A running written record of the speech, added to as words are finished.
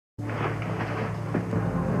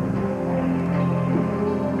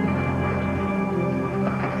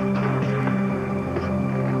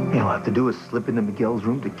I have to do is slip into Miguel's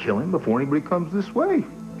room to kill him before anybody comes this way.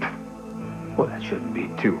 Well, that shouldn't be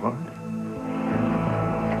too hard.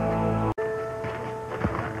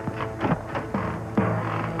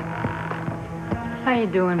 How you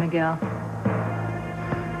doing, Miguel?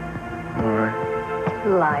 All right.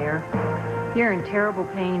 Liar. You're in terrible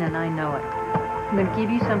pain, and I know it. I'm going to give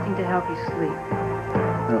you something to help you sleep.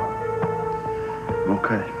 No. I'm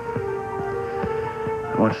okay.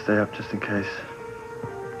 I want to stay up just in case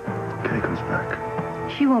Kay comes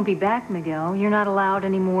back. She won't be back, Miguel. You're not allowed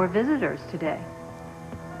any more visitors today.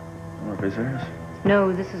 More visitors?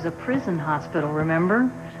 No, this is a prison hospital,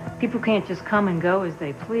 remember? People can't just come and go as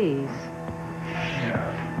they please.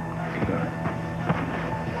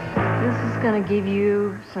 This is going to give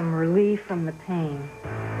you some relief from the pain.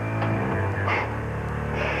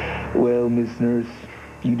 Well, Miss Nurse,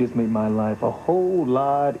 you just made my life a whole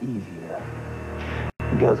lot easier.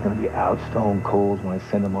 Miguel's going to be out stone cold when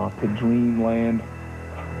I send him off to Dreamland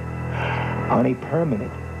on a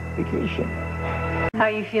permanent vacation. How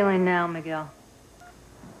are you feeling now, Miguel?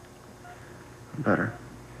 Better.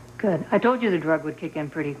 Good. I told you the drug would kick in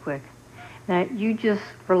pretty quick. Now, you just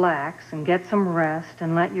relax and get some rest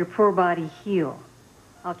and let your poor body heal.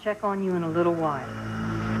 I'll check on you in a little while.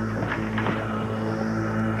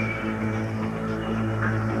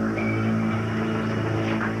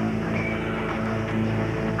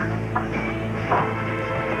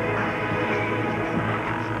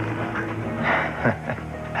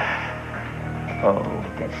 Oh,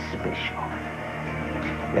 that's special.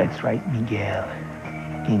 That's right, Miguel.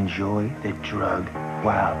 Enjoy the drug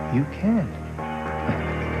while you can.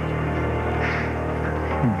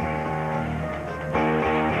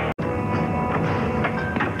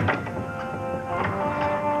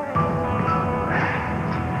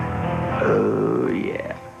 Oh,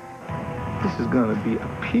 yeah. This is gonna be a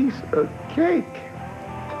piece of cake.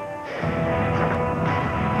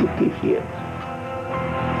 Look at him.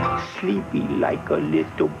 Sleepy like a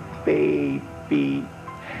little baby.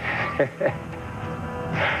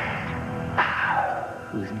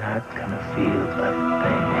 Who's not gonna feel a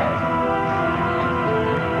thing?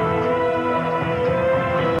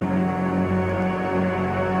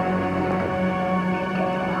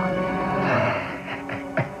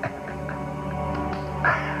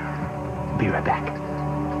 Be right back.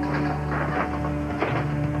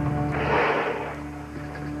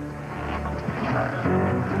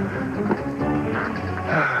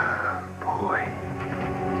 Boy.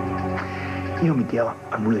 You know, Miguel,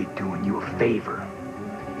 I'm really doing you a favor.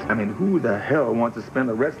 I mean, who the hell wants to spend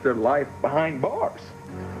the rest of their life behind bars?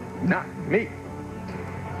 Not me.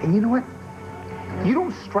 And you know what? You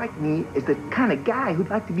don't strike me as the kind of guy who'd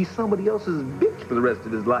like to be somebody else's bitch for the rest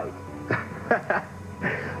of his life.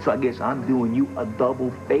 So I guess I'm doing you a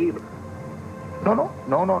double favor. No.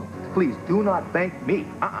 Please, do not thank me.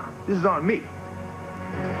 This is on me.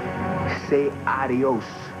 Say adios,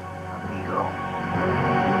 amigo.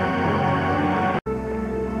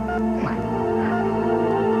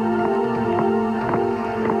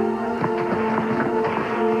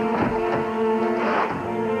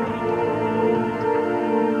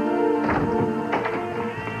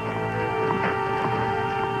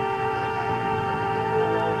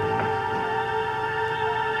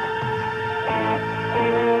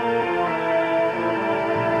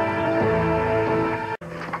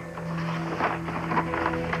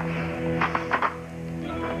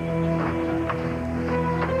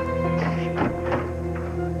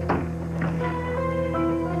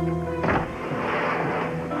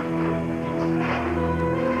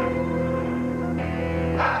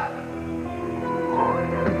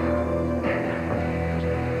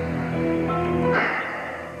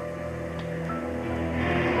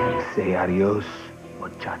 Say adios,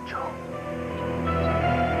 muchacho.